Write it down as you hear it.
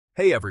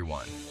Hey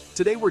everyone!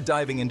 Today we're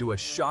diving into a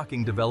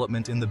shocking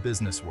development in the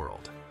business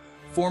world.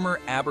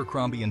 Former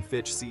Abercrombie and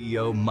Fitch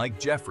CEO Mike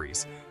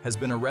Jeffries has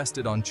been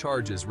arrested on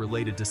charges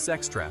related to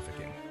sex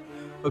trafficking.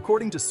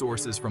 According to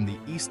sources from the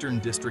Eastern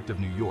District of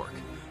New York,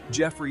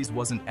 Jeffries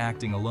wasn't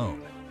acting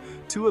alone.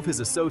 Two of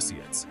his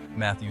associates,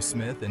 Matthew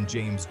Smith and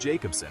James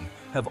Jacobson,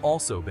 have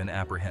also been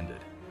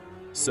apprehended.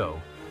 So,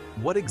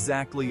 what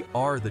exactly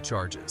are the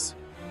charges?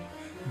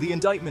 The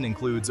indictment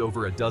includes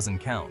over a dozen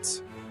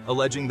counts,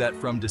 alleging that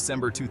from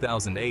December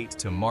 2008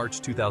 to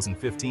March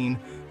 2015,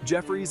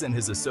 Jeffries and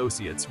his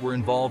associates were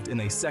involved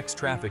in a sex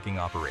trafficking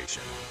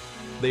operation.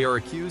 They are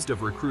accused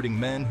of recruiting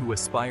men who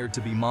aspired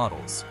to be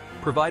models,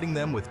 providing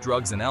them with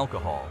drugs and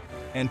alcohol,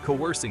 and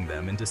coercing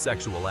them into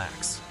sexual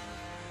acts.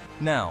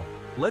 Now,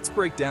 let's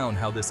break down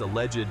how this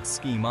alleged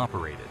scheme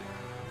operated.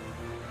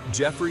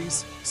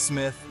 Jeffries,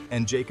 Smith,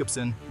 and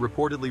Jacobson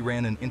reportedly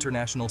ran an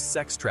international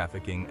sex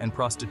trafficking and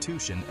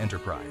prostitution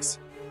enterprise.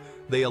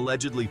 They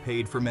allegedly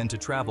paid for men to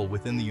travel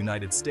within the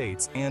United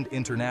States and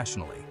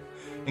internationally,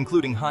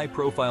 including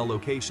high-profile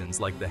locations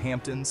like the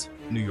Hamptons,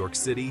 New York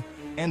City,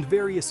 and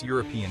various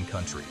European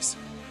countries.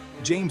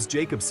 James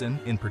Jacobson,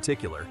 in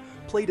particular,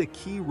 played a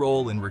key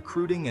role in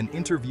recruiting and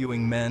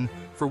interviewing men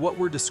for what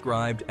were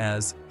described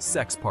as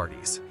sex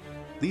parties.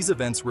 These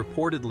events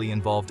reportedly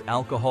involved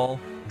alcohol,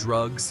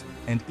 drugs,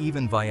 and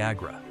even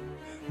Viagra.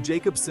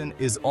 Jacobson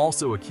is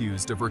also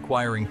accused of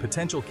requiring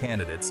potential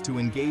candidates to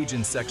engage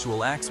in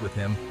sexual acts with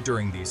him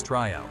during these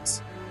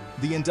tryouts.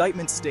 The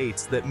indictment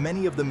states that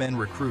many of the men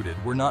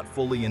recruited were not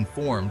fully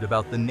informed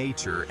about the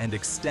nature and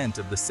extent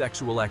of the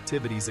sexual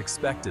activities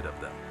expected of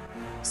them.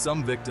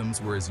 Some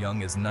victims were as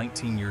young as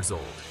 19 years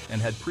old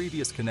and had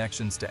previous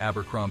connections to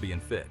Abercrombie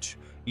and Fitch,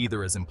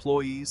 either as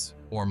employees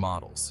or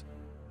models.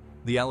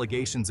 The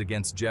allegations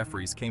against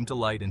Jeffries came to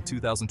light in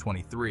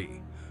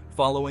 2023,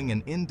 following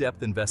an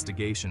in-depth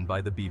investigation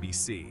by the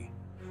BBC.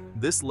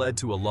 This led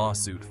to a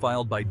lawsuit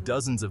filed by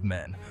dozens of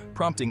men,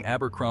 prompting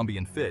Abercrombie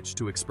and Fitch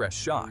to express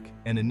shock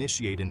and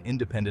initiate an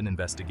independent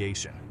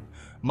investigation.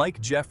 Mike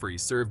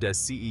Jeffries served as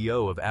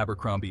CEO of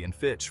Abercrombie and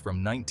Fitch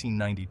from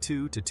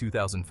 1992 to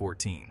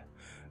 2014.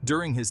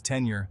 During his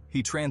tenure,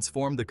 he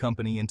transformed the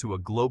company into a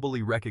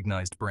globally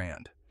recognized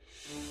brand.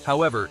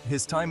 However,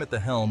 his time at the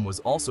helm was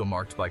also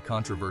marked by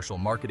controversial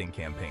marketing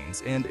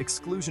campaigns and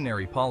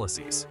exclusionary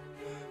policies.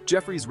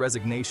 Jeffries'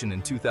 resignation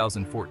in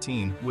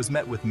 2014 was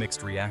met with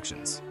mixed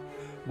reactions.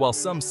 While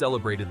some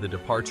celebrated the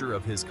departure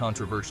of his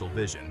controversial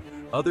vision,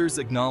 others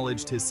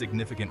acknowledged his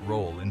significant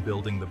role in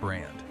building the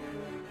brand.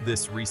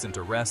 This recent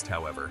arrest,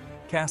 however,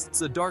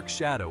 casts a dark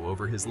shadow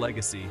over his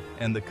legacy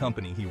and the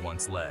company he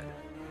once led.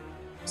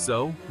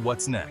 So,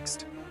 what's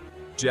next?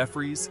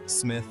 Jeffries,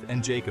 Smith,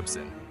 and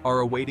Jacobson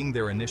are awaiting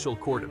their initial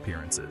court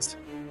appearances.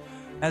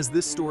 As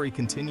this story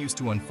continues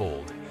to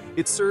unfold,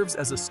 it serves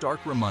as a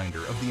stark reminder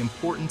of the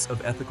importance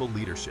of ethical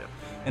leadership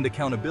and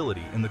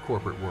accountability in the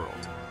corporate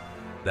world.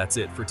 That's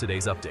it for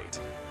today's update.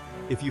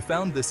 If you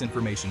found this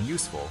information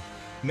useful,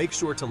 make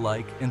sure to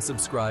like and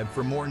subscribe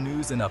for more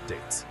news and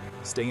updates.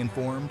 Stay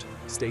informed,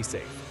 stay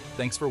safe.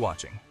 Thanks for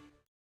watching.